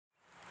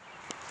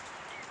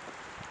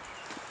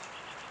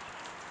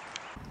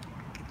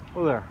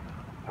Hello there.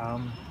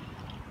 I'm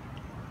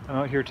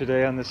out here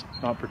today on this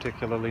not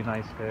particularly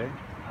nice day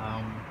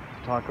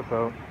to talk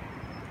about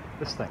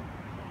this thing.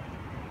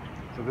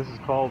 So this is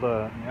called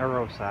an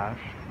arrow sash.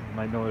 You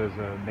might know it as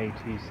a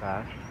metis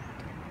sash.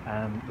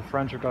 And the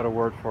French have got a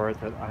word for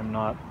it that I'm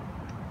not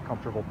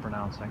comfortable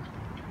pronouncing.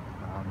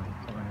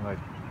 Something like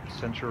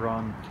cinture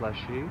on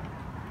flechee?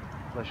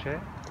 Flechee?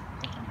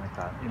 Something like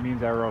that. It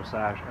means arrow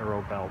sash,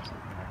 arrow belt,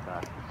 something like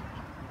that.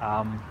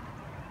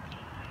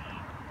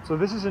 So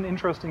this is an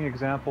interesting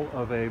example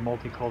of a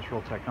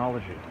multicultural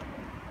technology.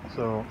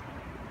 So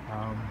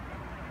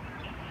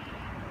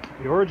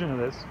the origin of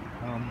this,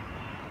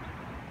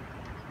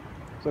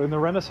 so in the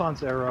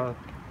Renaissance era,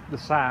 the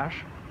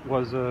sash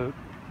was a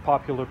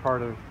popular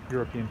part of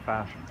European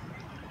fashion.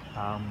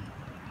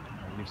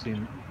 You've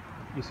seen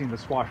the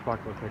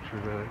swashbuckler picture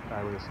of the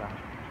guy with a sash.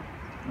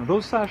 Now,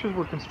 those sashes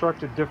were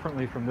constructed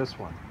differently from this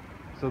one.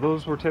 So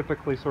those were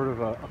typically sort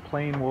of a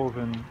plain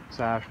woven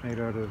sash made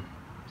out of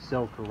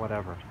silk or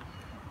whatever.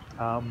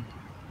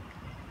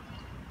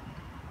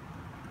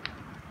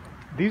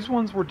 These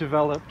ones were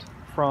developed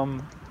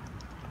from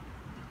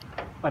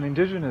an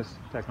indigenous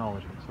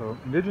technology. So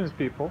indigenous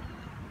people,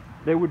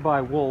 they would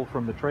buy wool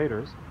from the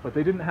traders, but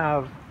they didn't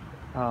have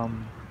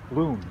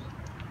looms.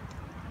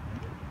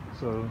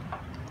 So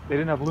they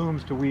didn't have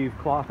looms to weave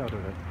cloth out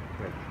of it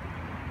with.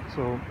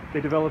 So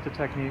they developed a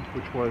technique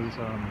which was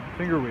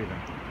finger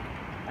weaving.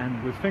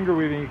 And with finger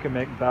weaving you can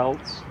make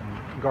belts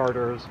and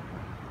garters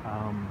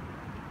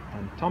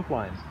and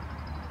tumplines.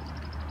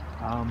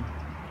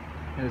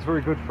 And it's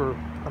very good for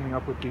coming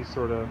up with these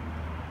sort of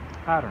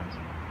patterns.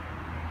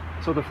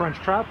 So the French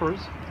trappers,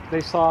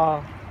 they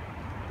saw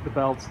the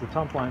belts, the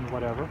tumplines,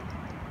 whatever,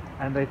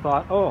 and they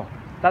thought, oh,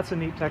 that's a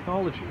neat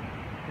technology.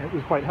 And it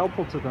was quite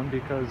helpful to them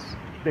because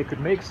they could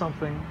make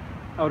something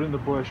out in the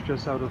bush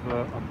just out of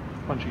a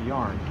bunch of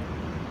yarn.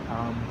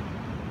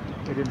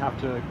 They didn't have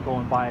to go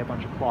and buy a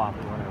bunch of cloth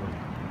or whatever.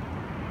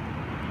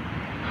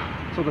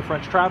 So the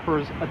French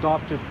trappers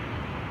adopted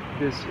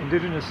this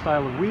indigenous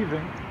style of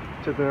weaving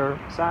to their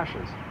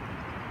sashes.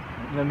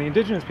 And then the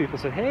indigenous people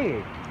said,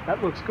 hey,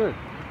 that looks good.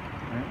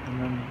 Right?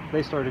 And then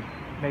they started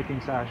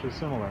making sashes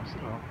similar.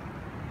 So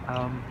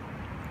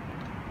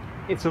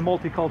it's a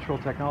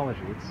multicultural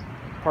technology. It's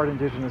part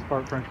indigenous,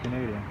 part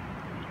French-Canadian.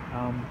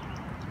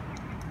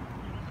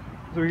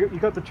 So you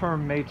got the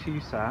term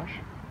metis sash,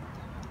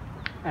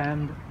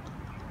 and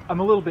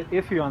I'm a little bit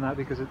iffy on that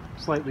because it's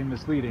slightly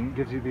misleading. It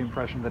gives you the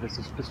impression that it's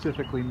a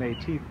specifically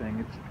Métis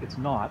thing. It's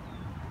not.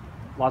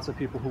 Lots of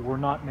people who were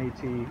not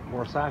Métis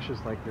wore sashes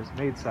like this,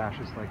 made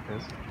sashes like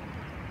this.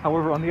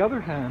 However, on the other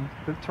hand,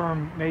 the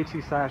term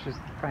Métis sash is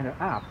kind of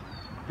apt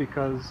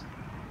because,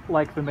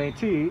 like the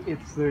Métis,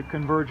 it's the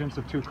convergence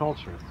of two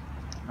cultures.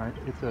 Right?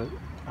 It's a.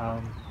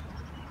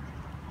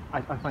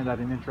 I find that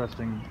an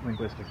interesting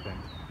linguistic thing.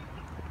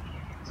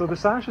 So the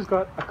sash has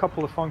got a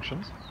couple of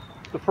functions.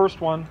 The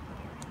first one,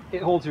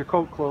 it holds your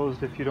coat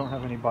closed if you don't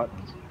have any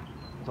buttons.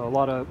 So a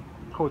lot of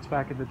coats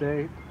back in the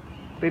day,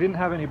 they didn't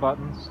have any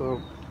buttons, so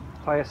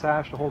tie a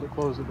sash to hold it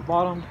closed at the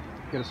bottom,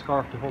 get a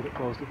scarf to hold it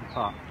closed at the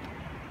top.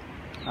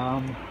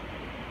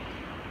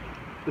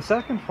 The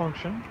second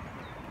function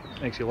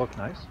makes you look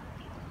nice.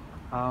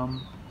 The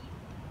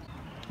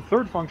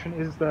third function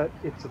is that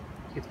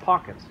it's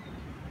pockets.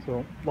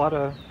 So a lot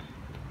of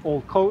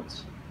old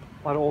coats,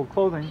 a lot of old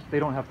clothing, they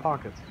don't have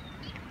pockets.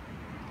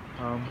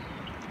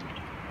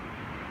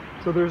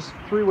 So there's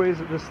three ways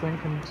that this thing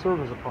can serve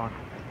as a pocket.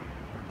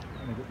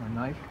 Let me get my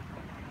knife.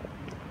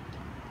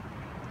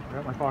 I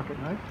got my pocket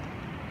knife.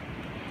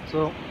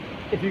 So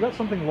if you got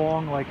something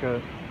long like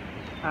a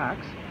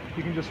axe,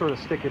 you can just sort of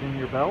stick it in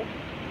your belt,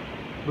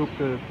 loop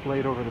the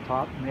blade over the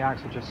top, and the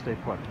axe will just stay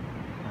put.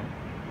 Right?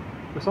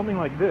 For something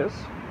like this,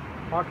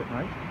 pocket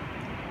knife,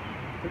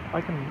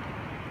 I can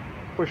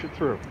push it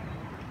through.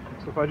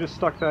 So if I just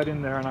stuck that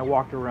in there and I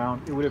walked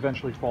around, it would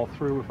eventually fall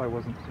through if I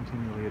wasn't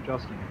continually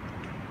adjusting it.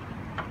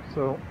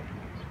 So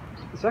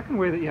the second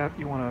way that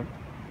you want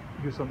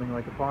to use something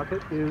like a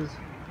pocket is,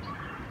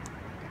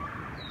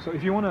 so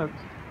if you want to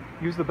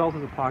use the belt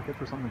as a pocket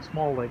for something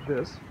small like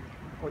this,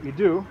 what you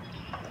do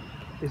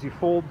is you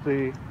fold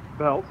the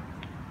belt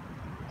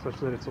such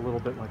that it's a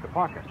little bit like a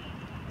pocket.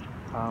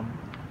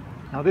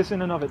 Now this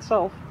in and of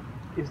itself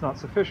is not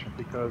sufficient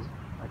because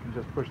I can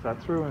just push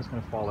that through and it's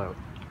going to fall out.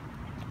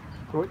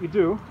 So what you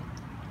do,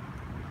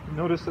 you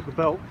notice that the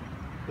belt,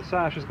 the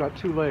sash has got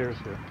two layers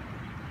here.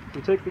 You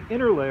take the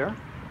inner layer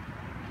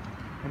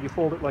and you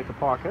fold it like a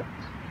pocket,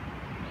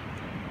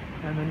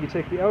 and then you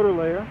take the outer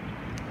layer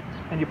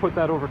and you put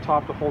that over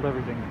top to hold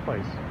everything in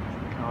place.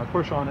 Now I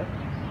push on it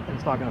and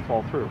it's not going to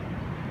fall through.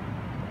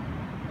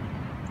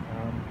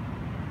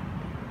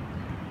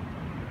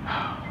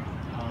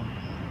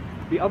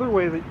 The other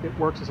way that it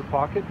works as a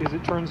pocket is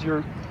it turns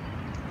the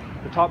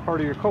top part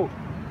of your coat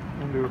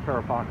into a pair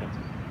of pockets.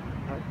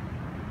 Right?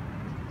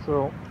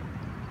 So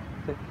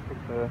take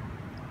the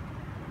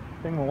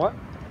thing what?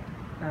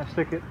 And I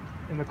stick it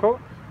in the coat,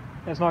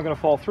 and it's not going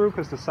to fall through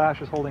because the sash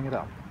is holding it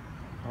up.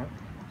 Right?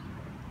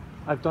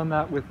 I've done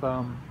that with,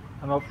 I'm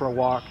out for a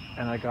walk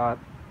and I got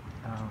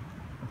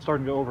I'm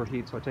starting to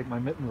overheat, so I take my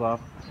mittens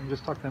off and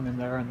just tuck them in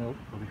there and they'll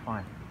be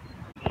fine.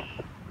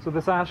 So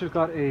the sash has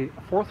got a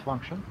fourth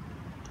function,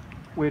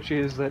 which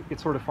is that it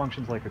sort of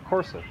functions like a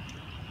corset.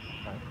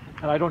 Right?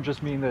 And I don't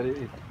just mean that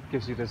it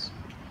gives you this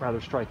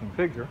rather striking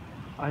figure.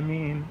 I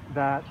mean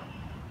that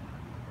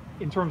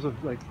in terms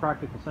of like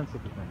practical sense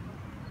of the thing.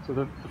 So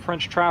the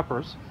French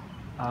trappers,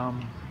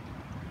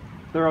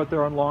 they're out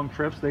there on long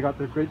trips. They got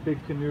their great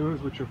big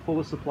canoes, which are full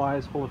of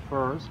supplies, full of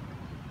furs.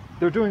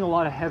 They're doing a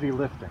lot of heavy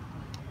lifting.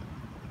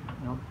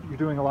 You know, you're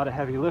doing a lot of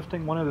heavy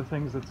lifting. One of the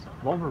things that's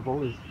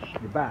vulnerable is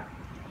your back.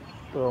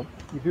 So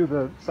you do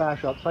the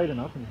sash up tight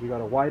enough, and if you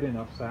got a wide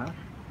enough sash,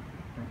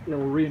 it'll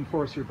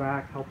reinforce your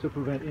back, help to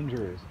prevent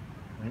injuries.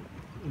 Right?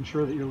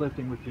 Ensure that you're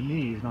lifting with your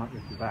knees, not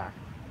with your back.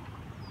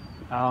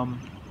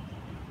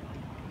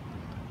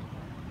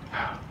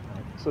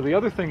 So the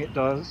other thing it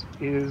does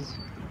is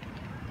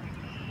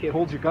it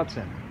holds your guts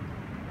in.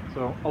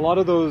 So a lot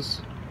of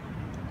those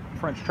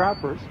French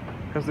trappers,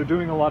 because they're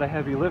doing a lot of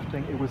heavy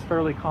lifting, it was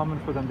fairly common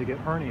for them to get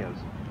hernias.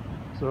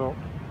 So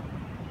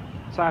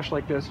sash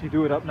like this, you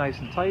do it up nice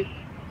and tight,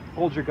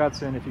 hold your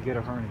guts in if you get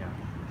a hernia.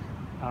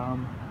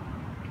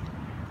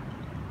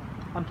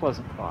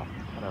 Unpleasant thought,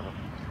 whatever.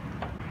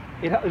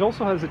 It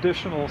also has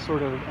additional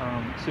sort of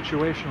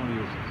situational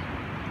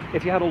uses.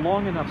 If you had a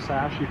long enough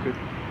sash, you could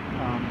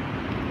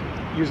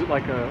use it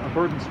like a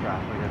burden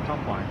strap, like a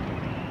tump line,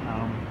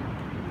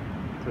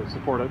 to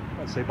support,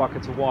 let's say,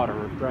 buckets of water,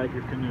 or drag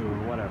your canoe,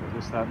 or whatever,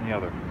 this, that, and the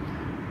other.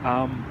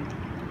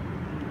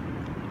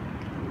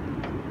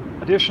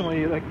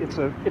 Additionally, like it's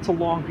a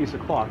long piece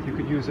of cloth. You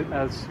could use it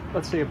as,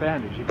 let's say, a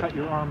bandage. You cut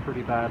your arm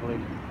pretty badly,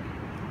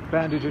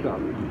 bandage it up,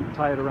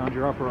 tie it around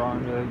your upper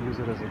arm to use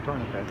it as a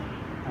tourniquet,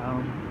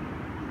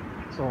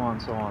 so on,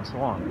 so on, so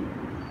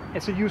on.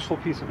 It's a useful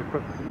piece of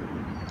equipment.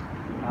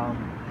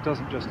 It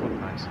doesn't just look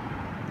nice.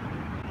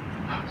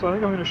 So I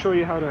think I'm going to show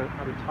you how to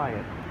tie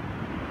it.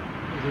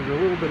 There's a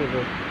little bit of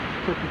a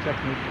tricky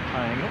technique for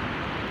tying it.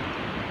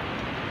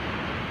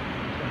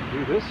 I'm going to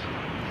do this.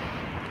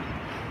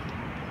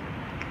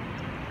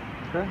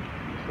 Okay,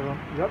 so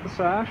you got the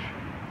sash.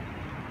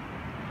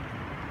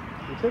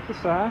 You take the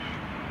sash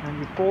and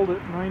you fold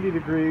it 90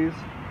 degrees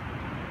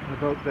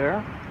about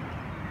there.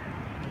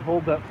 You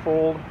hold that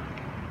fold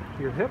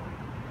to your hip.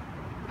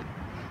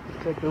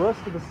 You take the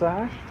rest of the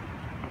sash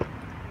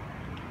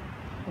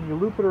and you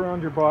loop it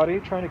around your body,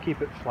 trying to keep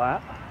it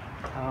flat.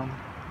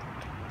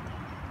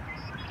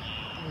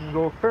 You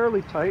go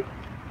fairly tight,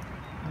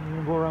 and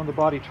you go around the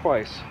body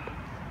twice.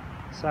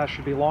 The sash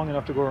should be long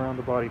enough to go around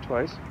the body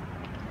twice.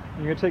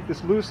 And you're going to take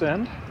this loose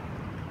end,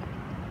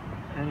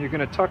 and you're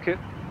going to tuck it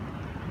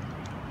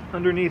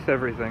underneath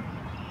everything.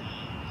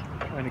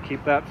 Trying to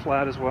keep that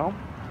flat as well.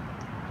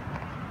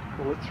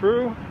 Pull it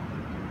through,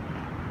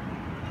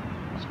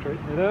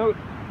 straighten it out,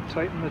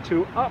 tighten the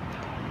two up,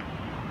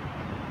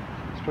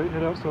 straighten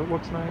it out so it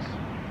looks nice,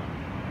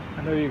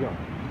 and there you go,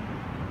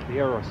 the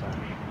arrow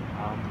sash.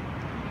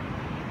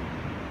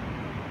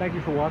 Thank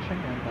you for watching,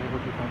 and I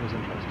hope you found this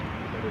interesting.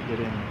 Better get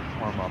in,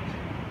 warm up.